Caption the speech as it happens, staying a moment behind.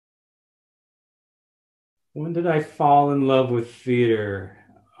When did I fall in love with theater?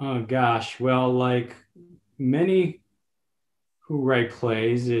 Oh gosh, well, like many who write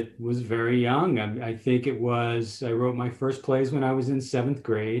plays, it was very young. I think I wrote my first plays when I was in seventh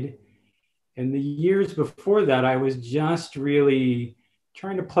grade. And the years before that, I was just really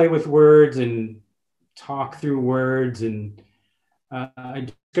trying to play with words and talk through words. And I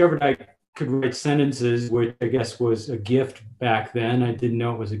discovered I could write sentences, which I guess was a gift back then. I didn't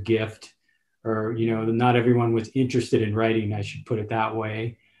know it was a gift, or, not everyone was interested in writing, I should put it that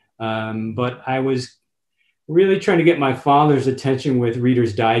way. But I was really trying to get my father's attention with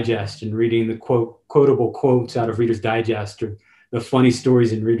Reader's Digest and reading the quotable quotes out of Reader's Digest or the funny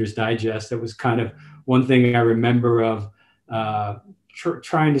stories in Reader's Digest. That was kind of one thing I remember of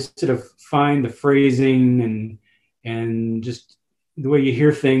trying to sort of find the phrasing and just the way you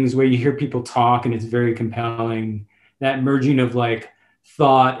hear things, the way you hear people talk, and it's very compelling. That merging of like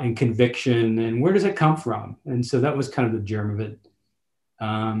thought and conviction, and where does it come from? And so that was kind of the germ of it.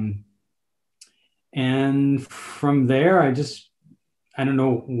 Um, and from there, I don't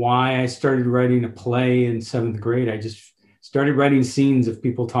know why I started writing a play in seventh grade. I just started writing scenes of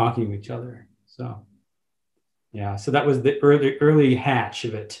people talking to each other. So, yeah, so that was the early hatch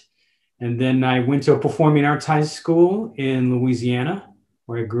of it. And then I went to a performing arts high school in Louisiana,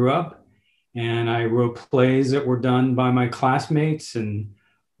 where I grew up. And I wrote plays that were done by my classmates, and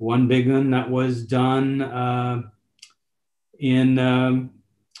one big one that was done in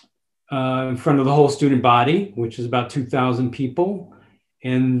in front of the whole student body, which is about 2,000 people.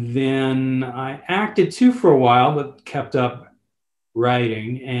 And then I acted too for a while, but kept up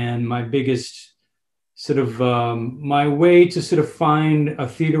writing. And my biggest sort of my way to sort of find a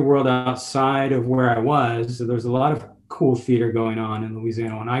theater world outside of where I was. So there's a lot of cool theater going on in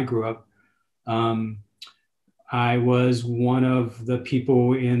Louisiana when I grew up. Um, I was one of the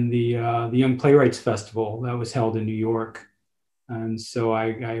people in the Young Playwrights Festival that was held in New York. And so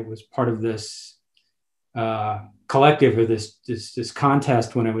I was part of this collective, or this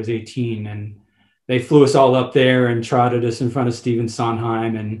contest when I was 18. And they flew us all up there and trotted us in front of Stephen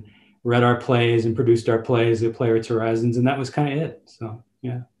Sondheim and read our plays and produced our plays at Playwrights Horizons. And that was kind of it. So,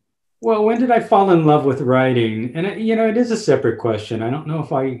 yeah. Well, when did I fall in love with writing? And, it is a separate question. I don't know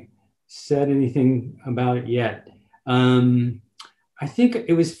if I said anything about it yet. I think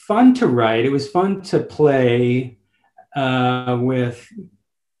it was fun to write. It was fun to play with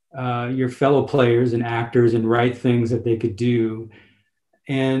your fellow players and actors and write things that they could do.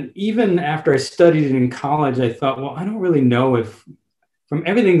 And even after I studied it in college, I thought, well, I don't really know if, from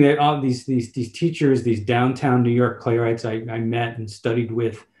everything that all these teachers, these downtown New York playwrights I met and studied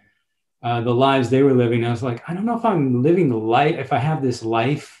with, the lives they were living, I was like, I don't know if I'm living the life, if I have this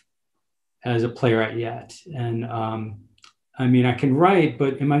life as a playwright yet. And I mean, I can write,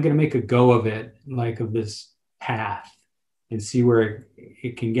 but am I going to make a go of it, like of this path, and see where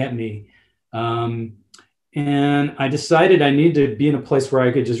it can get me? And I decided I needed to be in a place where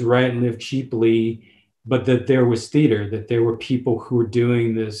I could just write and live cheaply, but that there was theater, that there were people who were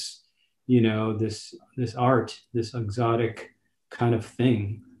doing this, this art, this exotic kind of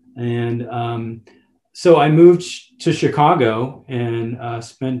thing. And so I moved to Chicago and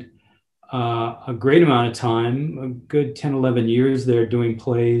spent a great amount of time, a good 10, 11 years there, doing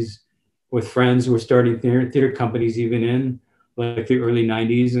plays with friends who were starting theater companies, even in like the early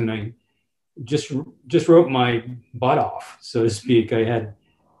 90s. And I just wrote my butt off, so to speak. I had,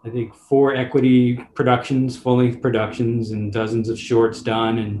 I think, 4 equity productions, full-length productions, and dozens of shorts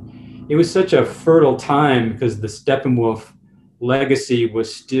done. And it was such a fertile time because the Steppenwolf legacy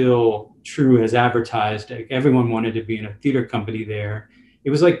was still true as advertised. Like, everyone wanted to be in a theater company there. It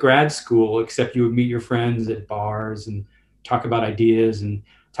was like grad school, except you would meet your friends at bars and talk about ideas and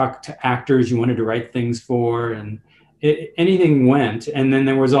talk to actors you wanted to write things for, and anything went. And then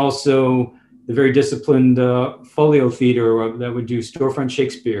there was also the very disciplined folio theater that would do storefront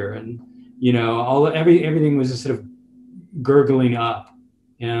Shakespeare, and everything was just sort of gurgling up.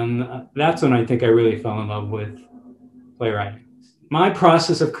 And that's when I think I really fell in love with playwriting. My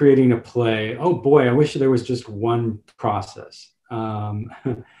process of creating a play, oh boy, I wish there was just one process.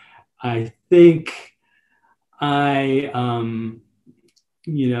 I think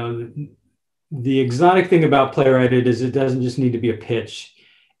you know, the exotic thing about playwriting is it doesn't just need to be a pitch,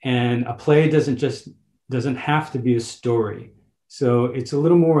 and a play doesn't have to be a story. So it's a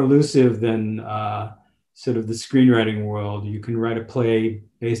little more elusive than sort of the screenwriting world. You can write a play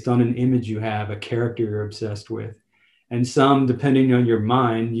based on an image you have, a character you're obsessed with. And some, depending on your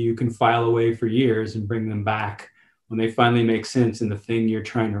mind, you can file away for years and bring them back when they finally make sense in the thing you're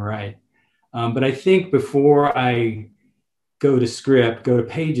trying to write. But I think before I go to script, go to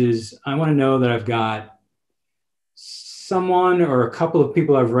pages, I want to know that I've got someone or a couple of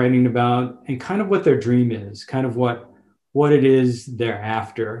people I've writing about, and kind of what their dream is, kind of what it is they're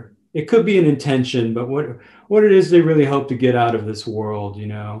after. It could be an intention, but what it is they really hope to get out of this world, you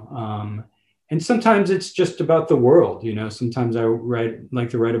know. And sometimes it's just about the world, you know. Sometimes I like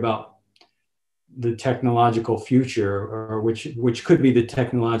to write about the technological future, or which could be the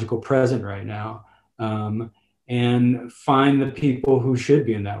technological present right now, and find the people who should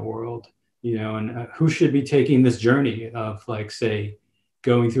be in that world, you know, and who should be taking this journey of, like, say,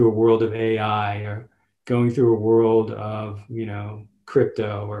 going through a world of AI, or going through a world of, you know,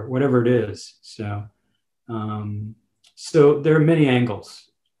 crypto, or whatever it is. So, so there are many angles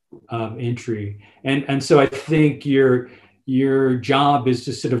of entry, and so I think your job is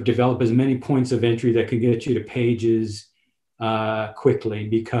to sort of develop as many points of entry that can get you to pages quickly,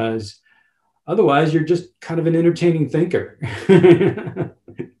 because otherwise you're just kind of an entertaining thinker,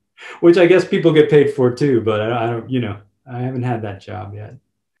 which I guess people get paid for too, but I don't, you know, I haven't had that job yet.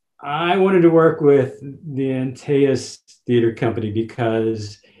 I wanted to work with the Antaeus Theater Company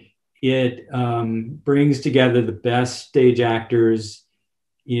because it brings together the best stage actors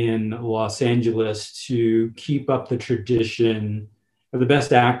in Los Angeles to keep up the tradition, or the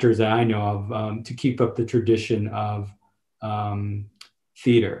best actors that I know of, to keep up the tradition of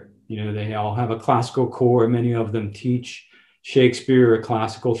theater. You know, they all have a classical core. Many of them teach Shakespeare or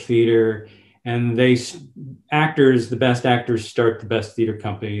classical theater, and the best actors start the best theater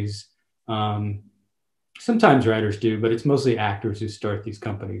companies. Sometimes writers do, but it's mostly actors who start these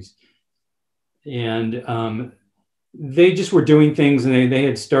companies. And they just were doing things, and they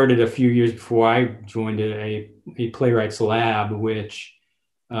had started a few years before I joined a Playwright's Lab, which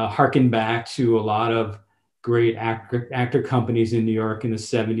harkened back to a lot of great actor companies in New York in the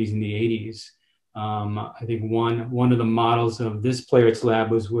 70s and the 80s. I think one of the models of this Playwrights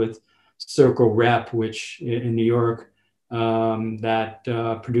Lab was with Circle Rep, which in New York,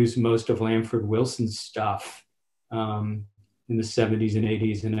 that produced most of Lanford Wilson's stuff in the 70s and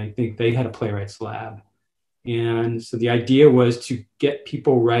 80s. And I think they had a Playwrights Lab. And so the idea was to get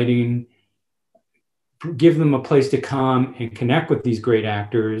people writing, give them a place to come and connect with these great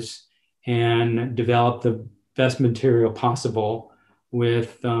actors, and develop the best material possible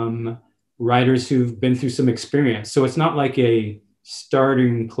with writers who've been through some experience. So it's not like a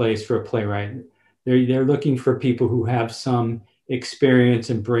starting place for a playwright. They're looking for people who have some experience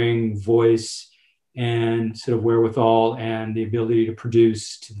and bring voice and sort of wherewithal and the ability to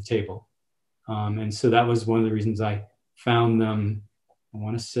produce to the table. And so that was one of the reasons I found them, I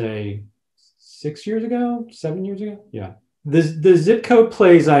want to say 7 years ago. Yeah. The zip code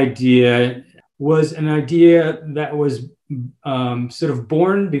plays idea was an idea that was sort of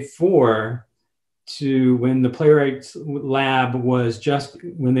born before to when the Playwrights Lab was just,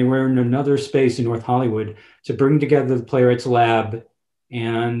 when they were in another space in North Hollywood, to bring together the Playwrights Lab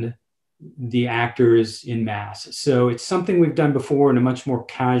and the actors in mass. So it's something we've done before in a much more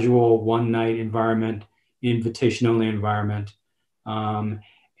casual one-night environment, invitation-only environment.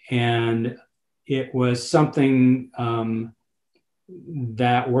 And it was something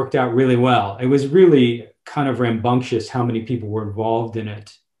that worked out really well. It was really kind of rambunctious how many people were involved in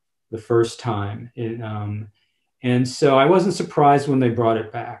it the first time. And so I wasn't surprised when they brought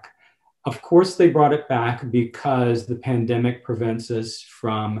it back. Of course, they brought it back because the pandemic prevents us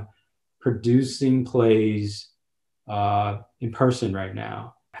from producing plays in person right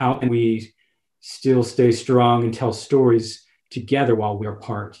now. How can we still stay strong and tell stories together while we're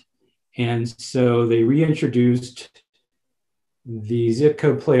apart? And so they reintroduced the zip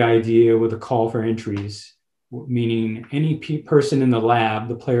code play idea with a call for entries, meaning any person in the lab,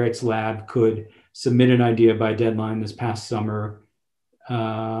 the Playwrights Lab, could submit an idea by deadline this past summer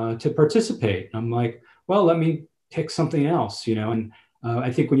to participate. I'm like, well, let me pick something else, you know. And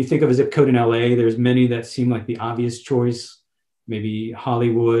I think when you think of a zip code in LA, there's many that seem like the obvious choice, maybe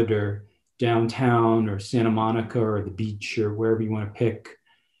Hollywood or downtown or Santa Monica or the beach or wherever you want to pick.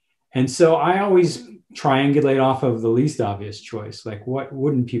 And so I always triangulate off of the least obvious choice, like what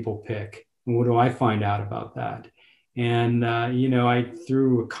wouldn't people pick? And what do I find out about that? And, you know, I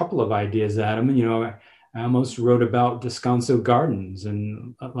threw a couple of ideas at them. You know, I almost wrote about Descanso Gardens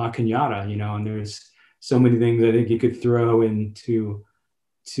and La Cañada, you know, and there's so many things I think you could throw into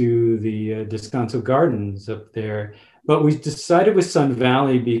the Descanso Gardens up there. But we decided with Sun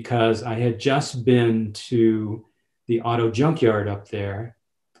Valley because I had just been to the auto junkyard up there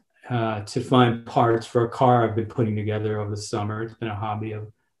to find parts for a car I've been putting together over the summer. It's been a hobby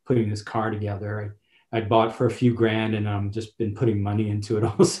of putting this car together. I bought for a few grand, and I've just been putting money into it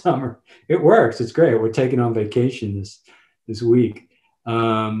all summer. It works. It's great. We're taking on vacation this week.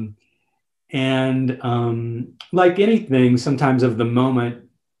 And like anything, sometimes of the moment,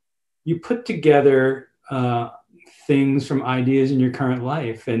 you put together things from ideas in your current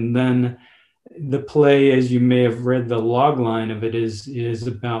life. And then the play, as you may have read the log line of it, is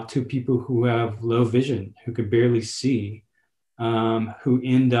about two people who have low vision, who could barely see, who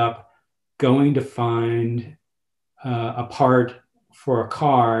end up going to find a part for a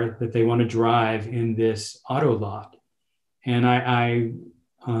car that they want to drive in this auto lot. And I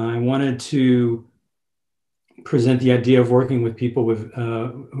wanted to present the idea of working with people with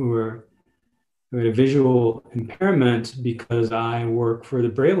who had a visual impairment, because I work for the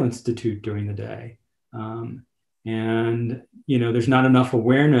Braille Institute during the day. And, there's not enough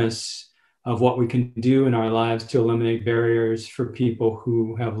awareness of what we can do in our lives to eliminate barriers for people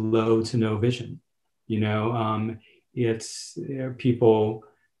who have low to no vision. It's people,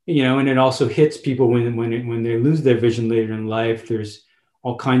 and it also hits people when they lose their vision later in life. There's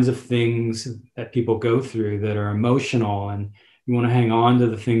all kinds of things that people go through that are emotional, and you want to hang on to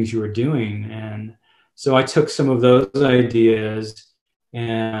the things you were doing. And so I took some of those ideas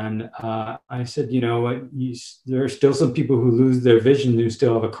and I said, there are still some people who lose their vision who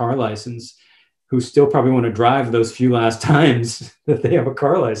still have a car license, who still probably want to drive those few last times that they have a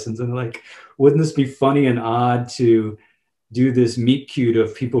car license. And like, wouldn't this be funny and odd to do this meet cute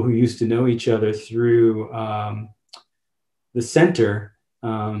of people who used to know each other through the center?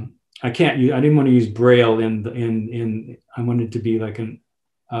 I didn't want to use Braille I wanted it to be like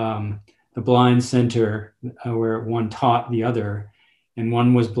the blind center where one taught the other, and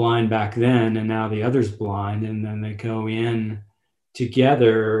one was blind back then and now the other's blind, and then they go in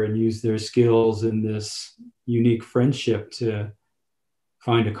together and use their skills in this unique friendship to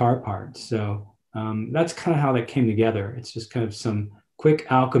find a car part. So that's kind of how that came together. It's just kind of some quick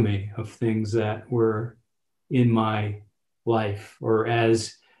alchemy of things that were in my life, or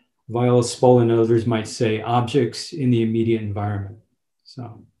as Viola Spolin and others might say, objects in the immediate environment.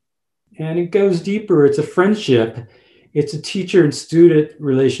 So, and it goes deeper. It's a friendship. It's a teacher and student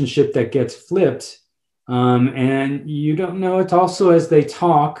relationship that gets flipped. And you don't know it also as they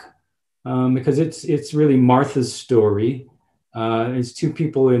talk, because it's really Martha's story. It's two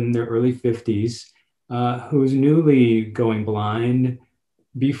people in their early 50s who's newly going blind,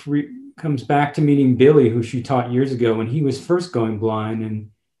 comes back to meeting Billy, who she taught years ago when he was first going blind in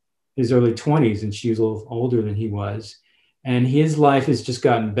his early 20s, and she was a little older than he was. And his life has just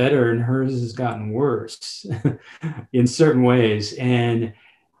gotten better and hers has gotten worse in certain ways. And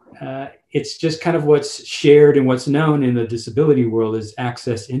it's just kind of what's shared and what's known in the disability world is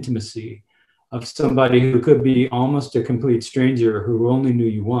access intimacy of somebody who could be almost a complete stranger who only knew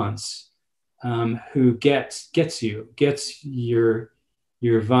you once, who gets your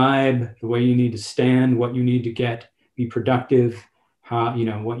vibe, the way you need to stand, what you need to be productive, how,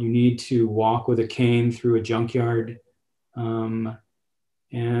 what you need to walk with a cane through a junkyard. They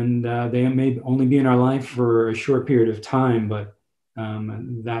may only be in our life for a short period of time, but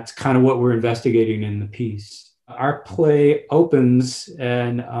that's kind of what we're investigating in the piece. Our play opens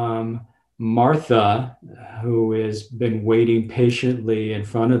and Martha, who has been waiting patiently in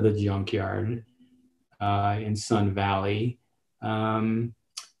front of the junkyard in Sun Valley,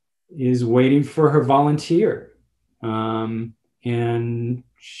 is waiting for her volunteer. And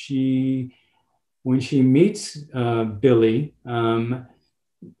when she meets Billy,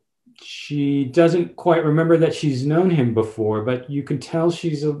 she doesn't quite remember that she's known him before, but you can tell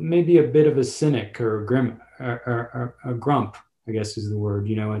she's maybe a bit of a cynic or a grump, I guess is the word.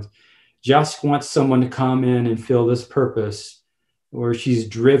 It just wants someone to come in and fill this purpose, or she's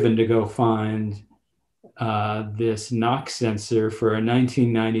driven to go find this knock sensor for a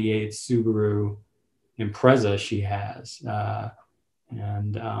 1998 Subaru Impreza she has.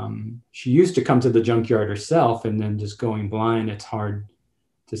 She used to come to the junkyard herself, and then just going blind, it's hard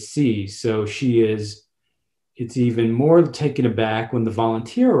to see. So it's even more taken aback when the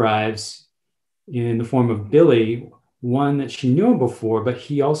volunteer arrives in the form of Billy, one that she knew before, but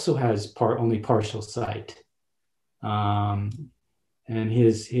he also has only partial sight. And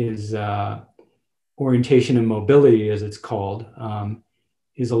his orientation and mobility, as it's called,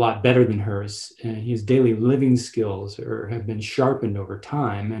 is a lot better than hers. And his daily living skills have been sharpened over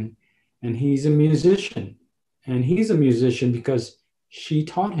time. And he's a musician. And he's a musician because she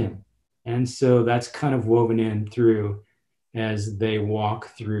taught him. And so that's kind of woven in through as they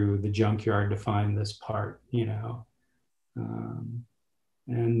walk through the junkyard to find this part,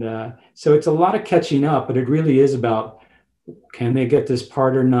 so it's a lot of catching up, but it really is about, can they get this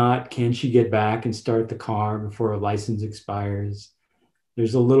part or not? Can she get back and start the car before a license expires?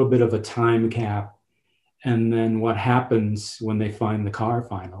 There's a little bit of a time cap. And then what happens when they find the car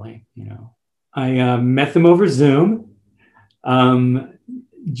finally, I met them over Zoom.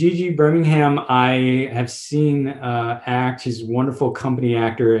 Gigi Birmingham, I have seen act. She's a wonderful company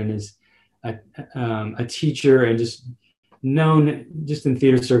actor and is a teacher, and just known just in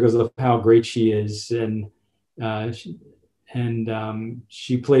theater circles of how great she is. And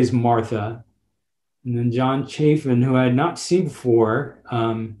she plays Martha. And then John Chafin, who I had not seen before,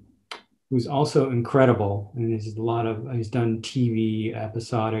 who's also incredible. And he's done TV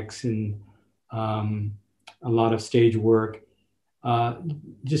episodics and a lot of stage work.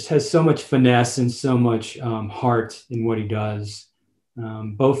 Just has so much finesse and so much heart in what he does.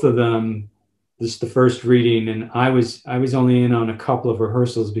 Both of them, this is the first reading, and I was only in on a couple of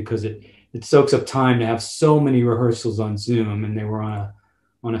rehearsals because it soaks up time to have so many rehearsals on Zoom, and they were on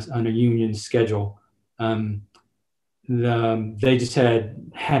a union schedule. They just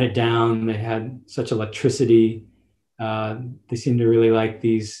had it down. They had such electricity. They seem to really like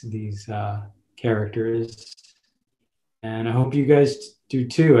these characters. And I hope you guys do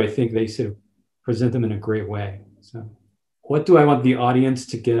too. I think they sort of present them in a great way. So what do I want the audience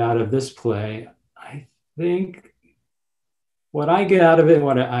to get out of this play? I think what I get out of it,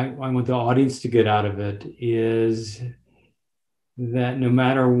 what I want the audience to get out of it is that no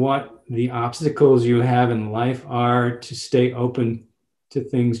matter what the obstacles you have in life are, to stay open to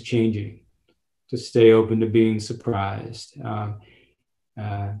things changing, to stay open to being surprised.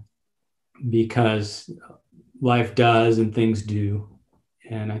 Because life does and things do.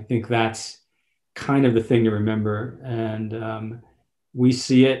 And I think that's kind of the thing to remember. And we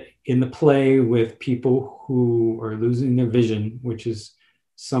see it in the play with people who are losing their vision, which is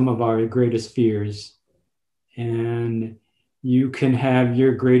some of our greatest fears. And you can have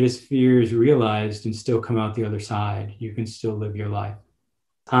your greatest fears realized and still come out the other side. You can still live your life.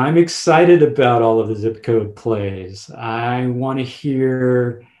 I'm excited about all of the zip code plays. I want to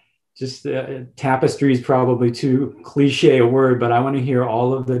hear just tapestry is probably too cliche a word, but I want to hear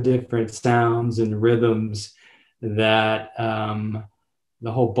all of the different sounds and rhythms that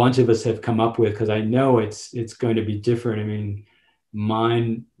the whole bunch of us have come up with, because I know it's going to be different. I mean,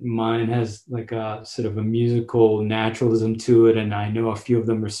 mine has like a sort of a musical naturalism to it, and I know a few of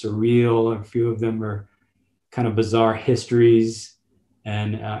them are surreal, a few of them are kind of bizarre histories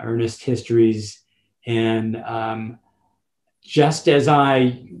and earnest histories. And just as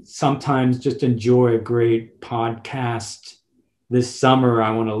I sometimes just enjoy a great podcast this summer, I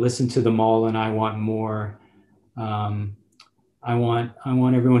want to listen to them all, and I want more. I want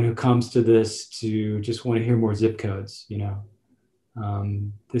everyone who comes to this to just want to hear more zip codes.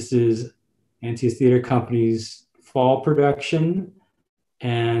 This is Antaeus Theater Company's fall production,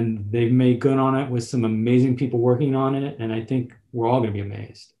 and they've made good on it with some amazing people working on it, and I think we're all going to be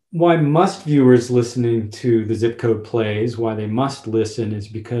amazed. Why must viewers listening to the zip code plays, why they must listen, is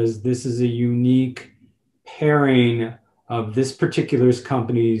because this is a unique pairing of this particular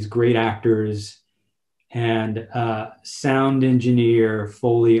company's great actors and sound engineer,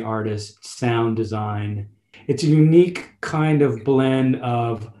 Foley artist, sound design. It's a unique kind of blend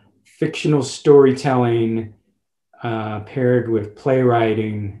of fictional storytelling paired with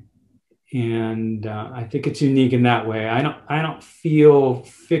playwriting. And I think it's unique in that way. I don't feel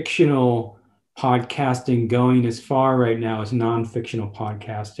fictional podcasting going as far right now as non-fictional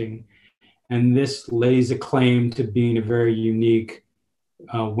podcasting. And this lays a claim to being a very unique,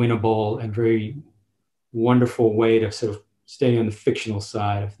 winnable, and very wonderful way to sort of stay on the fictional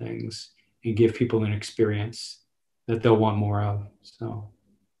side of things and give people an experience that they'll want more of. So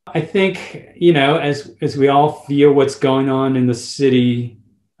I think, as we all feel what's going on in the city,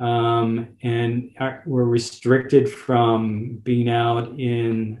 and we're restricted from being out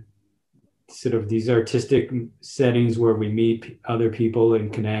in sort of these artistic settings where we meet other people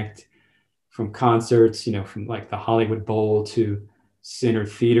and connect, from concerts, from like the Hollywood Bowl to Center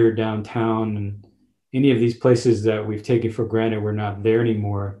Theater downtown, and any of these places that we've taken for granted, we're not there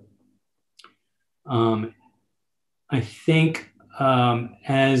anymore. I think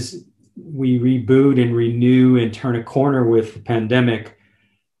as we reboot and renew and turn a corner with the pandemic,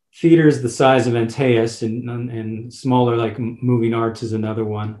 theaters the size of Antaeus and smaller, like Moving Arts is another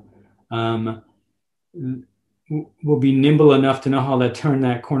one, will be nimble enough to know how to turn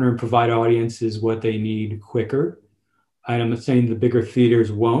that corner and provide audiences what they need quicker. I'm not saying the bigger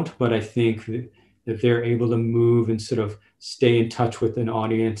theaters won't, but I think that they're able to move and sort of stay in touch with an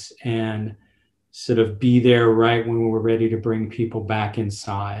audience and sort of be there right when we're ready to bring people back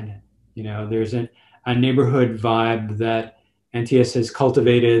inside. There's a neighborhood vibe that Antaeus has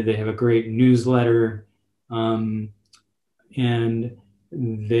cultivated. They have a great newsletter, and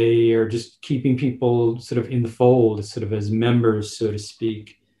they are just keeping people sort of in the fold, sort of as members, so to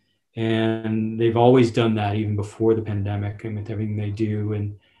speak. And they've always done that even before the pandemic and with everything they do.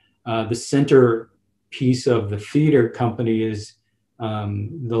 And the center piece of the theater company is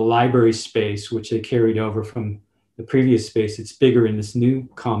the library space, which they carried over from the previous space. It's bigger in this new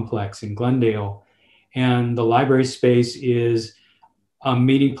complex in Glendale. And the library space is a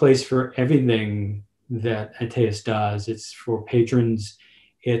meeting place for everything that Antaeus does. It's for patrons,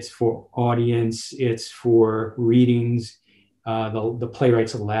 it's for audience, it's for readings. The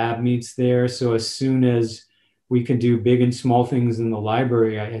Playwright's lab meets there. So as soon as we can do big and small things in the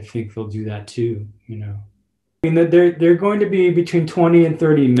library, I think they'll do that too, you know. I mean, they're going to be between 20 and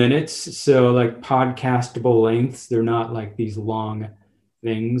 30 minutes. So like podcastable lengths. They're not like these long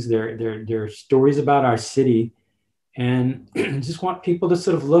things. They're stories about our city. And just want people to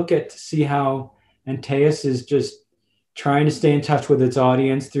sort of look at to see how Antaeus is just trying to stay in touch with its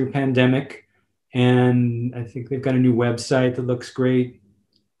audience through pandemic. And I think they've got a new website that looks great.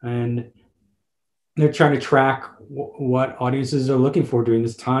 And they're trying to track what audiences are looking for during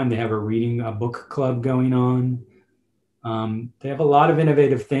this time. They have a book club going on. They have a lot of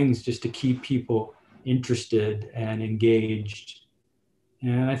innovative things just to keep people interested and engaged.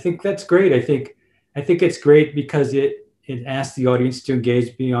 And I think that's great. I think it's great because it asks the audience to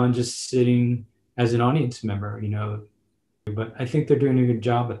engage beyond just sitting as an audience member, you know. But I think they're doing a good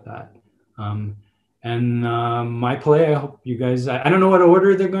job at that. My play, I hope you guys, I don't know what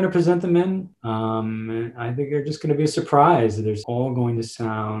order they're going to present them in. And I think they're just going to be a surprise. There's all going to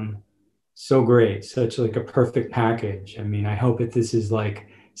sound so great, such like a perfect package. I mean, I hope that this is like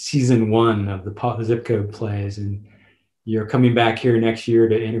season 1 of the Zip Code plays, and you're coming back here next year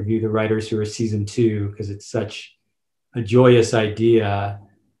to interview the writers who are season 2, because it's such a joyous idea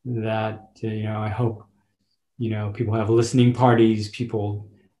that, you know, I hope, you know, people have listening parties, people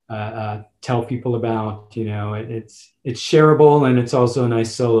tell people about, you know, it's shareable, and it's also a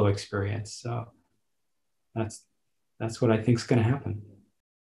nice solo experience. So that's what I think is going to happen.